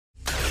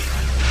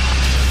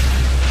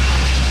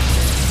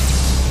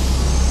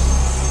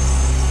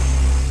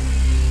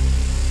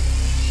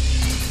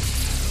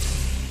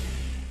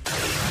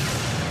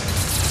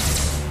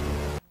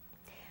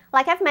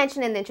Like I've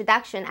mentioned in the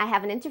introduction, I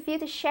have an interview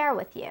to share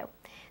with you.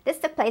 This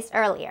took place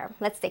earlier.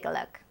 Let's take a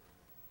look.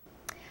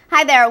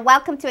 Hi there,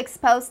 welcome to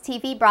Xposed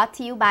TV, brought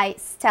to you by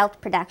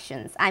Stealth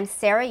Productions. I'm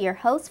Sarah, your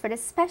host for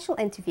this special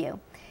interview.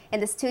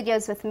 In the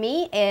studios with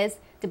me is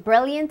the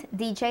brilliant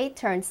DJ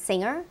turned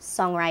singer,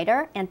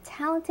 songwriter, and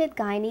talented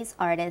Guyanese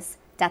artist,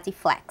 Dutty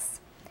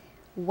Flex.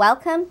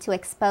 Welcome to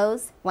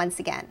Xposed once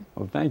again.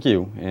 Well, thank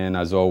you. And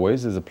as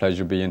always, it's a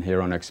pleasure being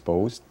here on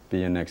Xposed,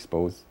 being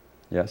exposed.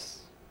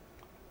 Yes.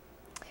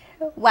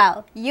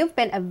 Well, you've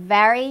been a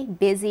very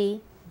busy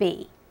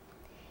bee.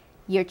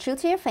 You're true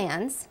to your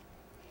fans.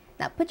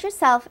 Now put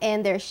yourself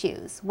in their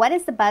shoes. What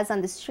is the buzz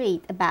on the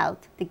street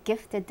about the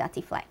gifted Dutty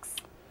Flex?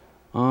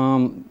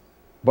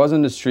 Buzz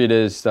on the street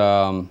is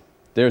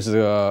there's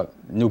a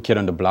new kid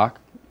on the block,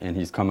 and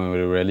he's coming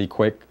with it really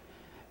quick,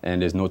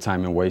 and there's no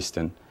time in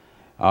wasting.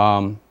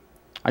 I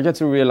get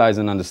to realize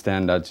and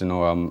understand that, you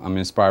know, I'm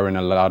inspiring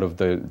a lot of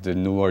the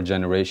newer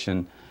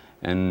generation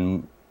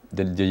and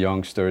the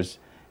youngsters,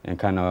 and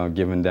kind of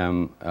giving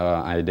them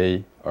an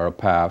idea or a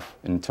path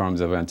in terms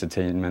of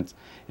entertainment.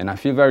 And I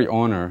feel very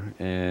honored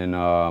in,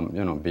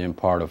 you know, being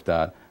part of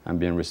that and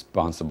being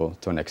responsible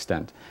to an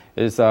extent.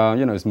 It's,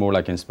 you know, it's more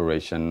like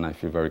inspiration, and I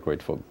feel very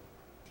grateful.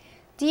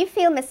 Do you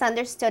feel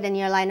misunderstood in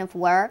your line of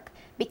work?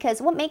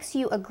 Because what makes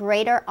you a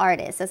greater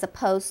artist as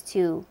opposed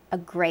to a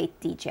great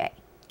DJ?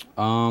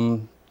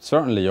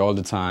 Certainly all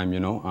the time, you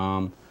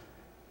know.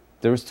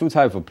 There's two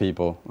types of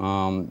people,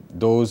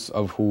 those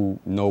of who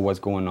know what's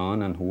going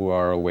on and who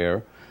are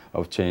aware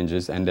of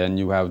changes, and then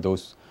you have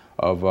those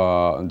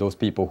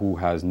people who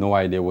has no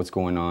idea what's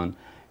going on,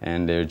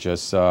 and they're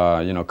just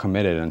you know,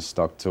 committed and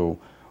stuck to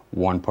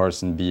one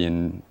person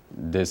being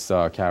this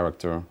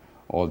character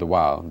all the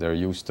while. They're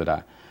used to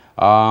that.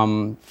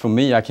 For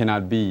me, I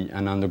cannot be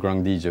an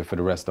underground DJ for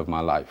the rest of my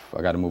life.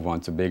 I got to move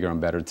on to bigger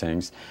and better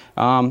things.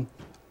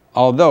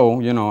 Although,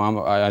 you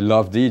know, I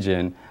love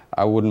DJing,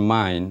 I wouldn't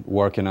mind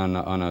working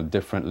on a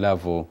different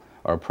level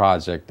or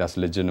project that's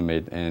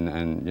legitimate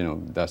and you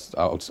know, that's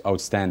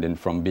outstanding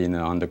from being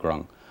an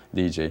underground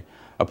DJ.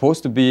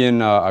 Opposed to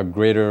being a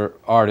greater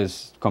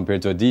artist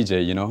compared to a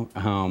DJ, you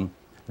know,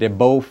 they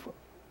both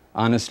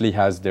honestly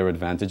has their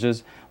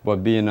advantages,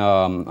 but being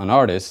an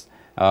artist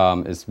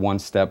is one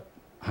step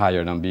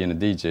higher than being a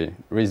DJ.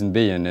 Reason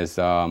being is,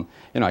 you know,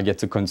 I get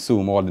to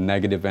consume all the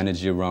negative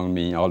energy around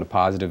me, all the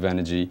positive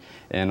energy,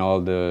 and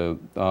all the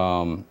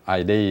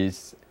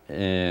ideas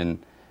and,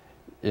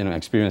 you know,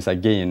 experience I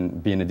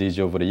gained being a DJ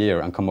over the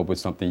year, and come up with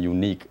something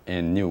unique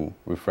and new,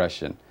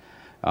 refreshing.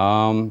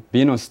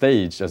 Being on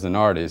stage as an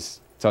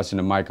artist, touching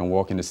the mic and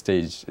walking the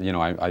stage, you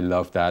know, I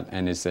love that,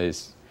 and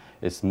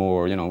it's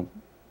more, you know,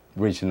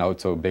 reaching out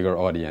to a bigger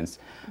audience.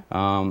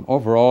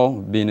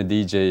 Overall, being a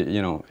DJ,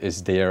 you know,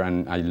 is there,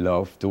 and I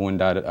love doing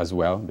that as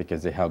well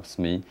because it helps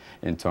me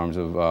in terms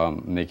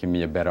of making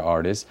me a better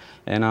artist.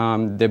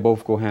 And they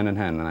both go hand in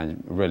hand, and I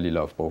really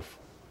love both.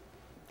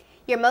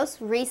 Your most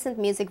recent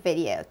music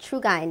video,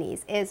 True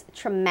Guyanese, is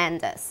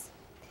tremendous.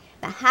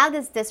 Now, how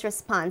does this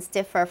response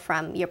differ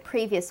from your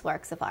previous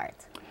works of art?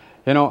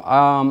 You know,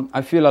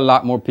 I feel a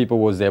lot more people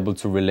was able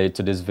to relate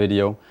to this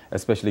video,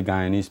 especially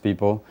Guyanese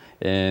people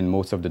in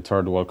most of the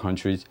third world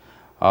countries.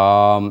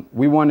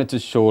 We wanted to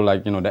show,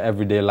 like, you know, the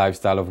everyday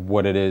lifestyle of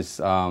what it is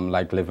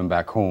like living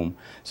back home.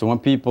 So when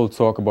people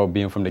talk about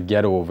being from the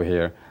ghetto over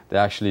here, they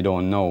actually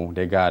don't know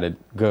they got it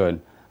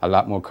good. A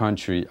lot more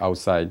country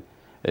outside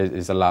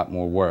is a lot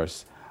more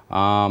worse.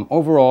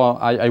 Overall,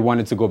 I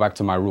wanted to go back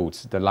to my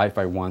roots, the life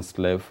I once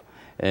lived,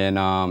 and,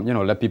 you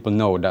know, let people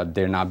know that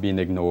they're not being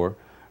ignored.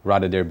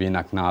 Rather, they're being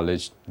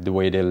acknowledged. The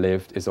way they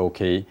lived is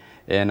okay.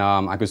 And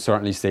I could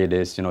certainly say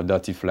this, you know,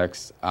 Dutty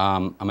Flex,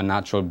 I'm a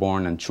natural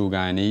born and true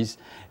Guyanese,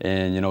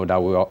 and, you know, that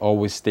will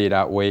always stay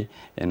that way,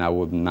 and I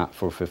would not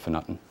forfeit for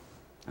nothing.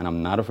 And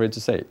I'm not afraid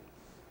to say it.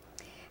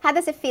 How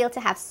does it feel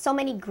to have so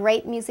many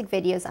great music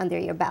videos under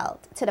your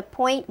belt, to the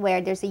point where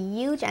there's a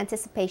huge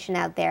anticipation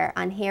out there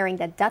on hearing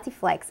that Dutty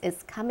Flex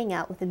is coming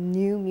out with a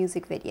new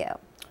music video?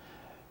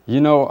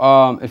 You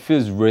know, it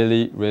feels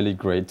really, really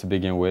great to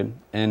begin with,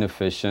 and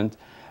efficient.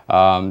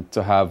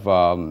 To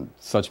have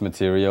such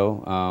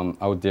material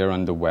out there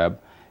on the web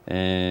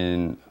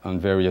and on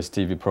various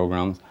TV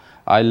programs.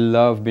 I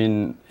love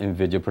being in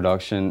video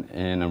production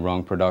and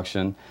around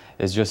production.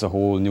 It's just a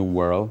whole new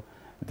world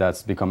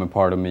that's becoming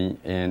part of me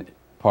and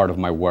part of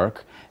my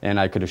work. And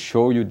I could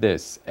assure you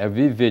this,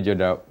 every video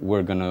that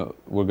we're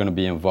gonna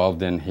be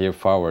involved in here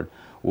forward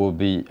will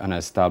be an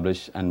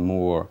established and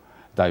more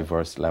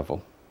diverse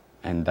level.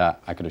 And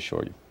that I could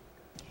assure you.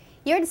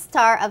 You're the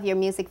star of your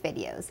music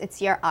videos.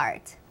 It's your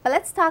art. But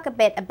let's talk a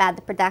bit about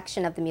the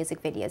production of the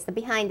music videos, the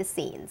behind the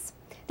scenes.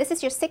 This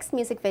is your 6th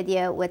music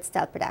video with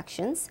Stealth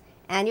Productions,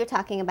 and you're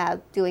talking about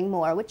doing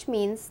more, which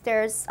means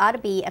there's ought to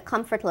be a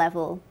comfort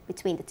level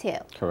between the two.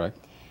 Correct.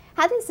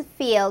 How does it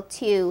feel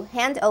to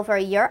hand over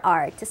your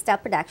art to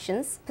Stealth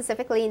Productions,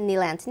 specifically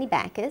Neil Anthony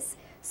Backus,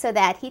 so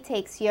that he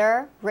takes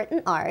your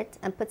written art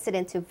and puts it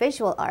into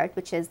visual art,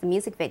 which is the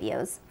music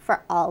videos,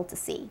 for all to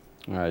see?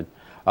 Right.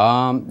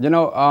 You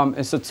know,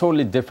 it's a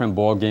totally different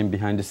ball game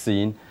behind the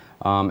scene.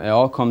 It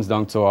all comes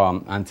down to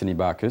Anthony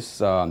Bacchus,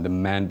 the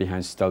man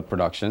behind Stealth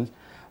Productions.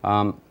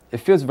 It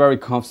feels very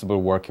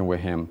comfortable working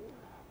with him.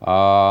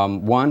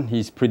 One,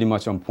 he's pretty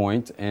much on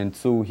point, and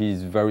two,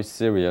 he's very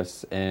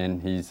serious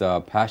and he's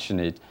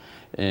passionate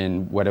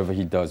in whatever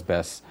he does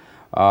best.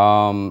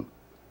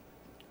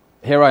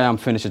 Here I am,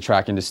 finish a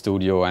track in the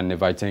studio, and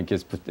if I think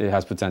it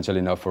has potential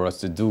enough for us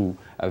to do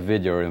a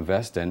video or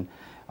invest in,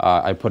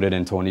 I put it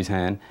in Tony's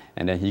hand,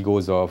 and then he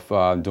goes off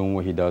doing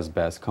what he does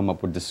best, come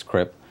up with the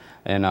script,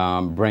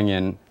 and bring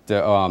in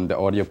the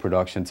audio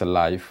production to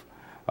life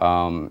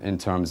in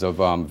terms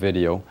of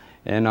video.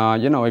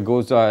 And you know, it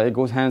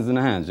goes hands in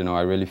hands. You know,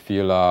 I really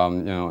feel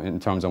you know, in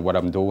terms of what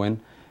I'm doing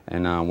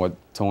and what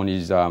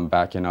Tony's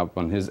backing up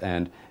on his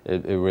end,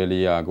 it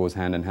really goes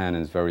hand in hand,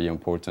 and it's very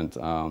important,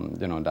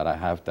 you know, that I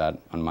have that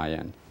on my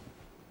end.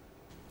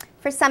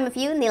 For some of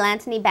you, Neil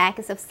Anthony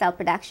Bacchus of Stealth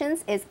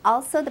Productions is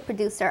also the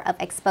producer of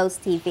Xposed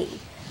TV.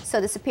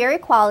 So the superior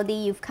quality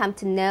you've come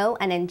to know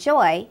and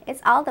enjoy is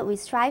all that we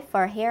strive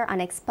for here on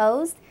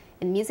Xposed,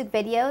 in music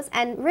videos,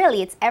 and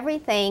really it's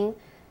everything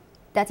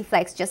Dutty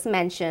Flex just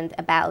mentioned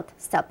about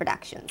Stealth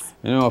Productions.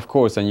 You know, of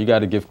course, and you got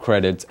to give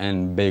credit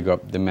and big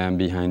up the man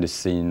behind the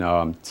scene,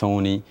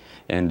 Tony,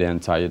 and the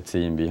entire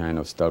team behind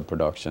of Stealth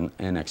Production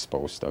and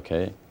Xposed,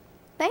 okay?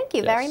 Thank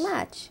you very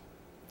much.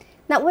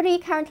 Now, what are you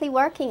currently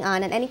working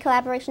on, and any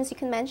collaborations you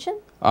can mention?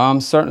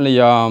 Certainly,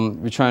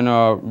 we're trying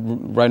to,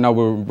 right now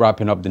we're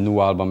wrapping up the new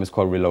album. It's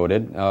called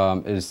Reloaded.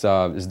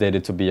 It's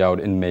dated to be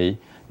out in May.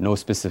 No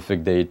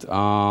specific date.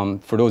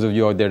 For those of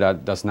you out there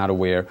that's not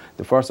aware,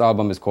 the first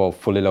album is called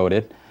Fully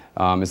Loaded.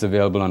 It's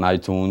available on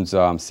iTunes,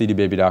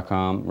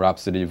 cdbaby.com,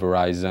 Rhapsody,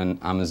 Verizon,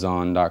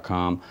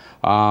 Amazon.com.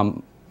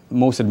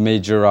 Most of the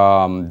major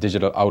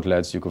digital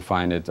outlets, you could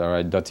find it. All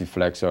right, Dutty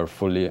Flex or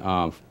Fully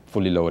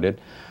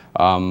Loaded.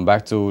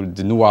 Back to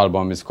the new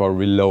album, it's called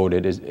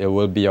Reloaded. It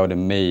will be out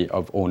in May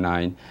of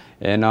 '09.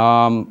 And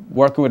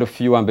working with a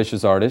few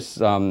ambitious artists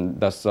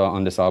that's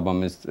on this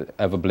album is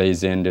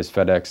Everblazing, there's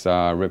FedEx,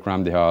 Rick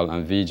Ramdihal,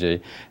 and VJ.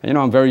 And, you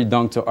know, I'm very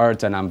down to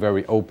earth, and I'm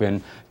very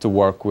open to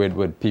work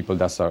with people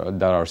that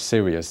are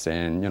serious,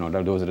 and, you know,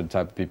 those are the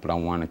type of people I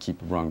want to keep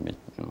around me.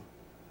 You know.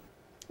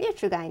 You're a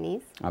true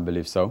Guyanese. I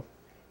believe so.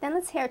 Then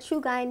let's hear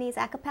True Guyanese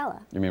a cappella.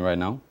 You mean right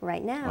now?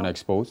 Right now. On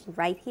Xposed?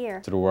 Right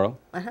here. To the world?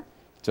 Uh-huh.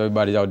 So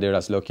everybody out there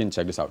that's looking,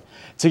 check this out.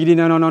 Tiggity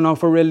no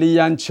for really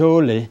and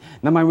truly.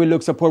 Now my we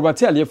look support what I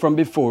tell you from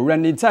before.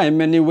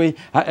 Anytime anyway,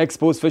 I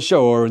expose for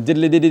sure.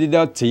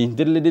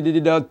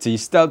 Diddly-diddly-dotty.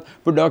 Stealth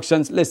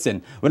Productions,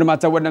 listen. We no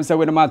matter what them say,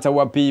 we no matter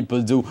what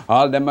people do.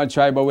 All them a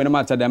try, but we no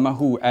matter them a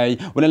who, eh.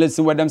 We no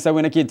listen what them say,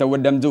 we no cater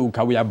what them do.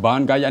 Cause we are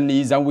born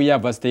Guyanese and we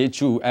have a stay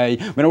true, eh.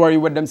 We no worry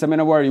what them say, we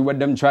no worry what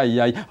them try,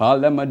 eh. All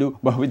them a do,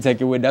 but we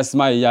take it with a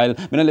smile.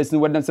 We no listen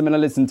what them say, we no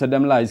listen to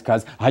them lies.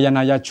 Cause I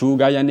a true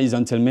Guyanese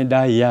until me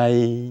die.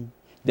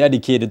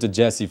 Dedicated to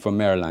Jesse from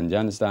Maryland, you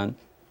understand?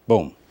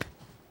 Boom.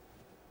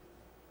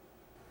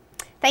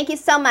 Thank you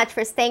so much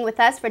for staying with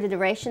us for the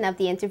duration of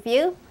the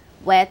interview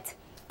with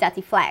Dutty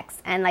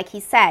Flex. And like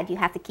he said, you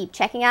have to keep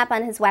checking up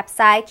on his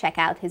website, check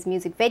out his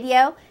music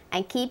video,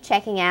 and keep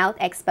checking out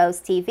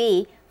Xposed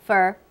TV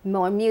for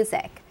more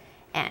music.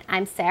 And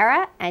I'm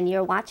Sarah, and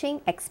you're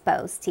watching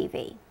Xposed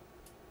TV.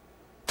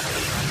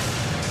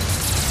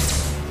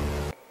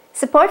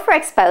 Support for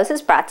Xposed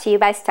is brought to you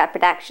by Stealth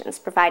Productions,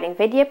 providing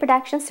video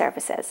production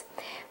services.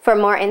 For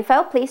more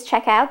info, please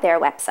check out their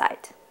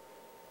website.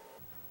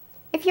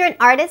 If you're an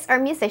artist or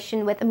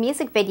musician with a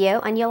music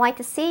video and you'd like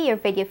to see your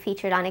video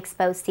featured on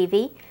Xposed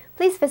TV,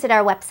 please visit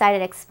our website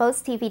at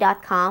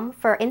xposedtv.com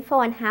for info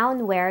on how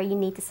and where you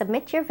need to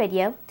submit your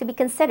video to be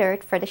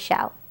considered for the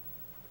show.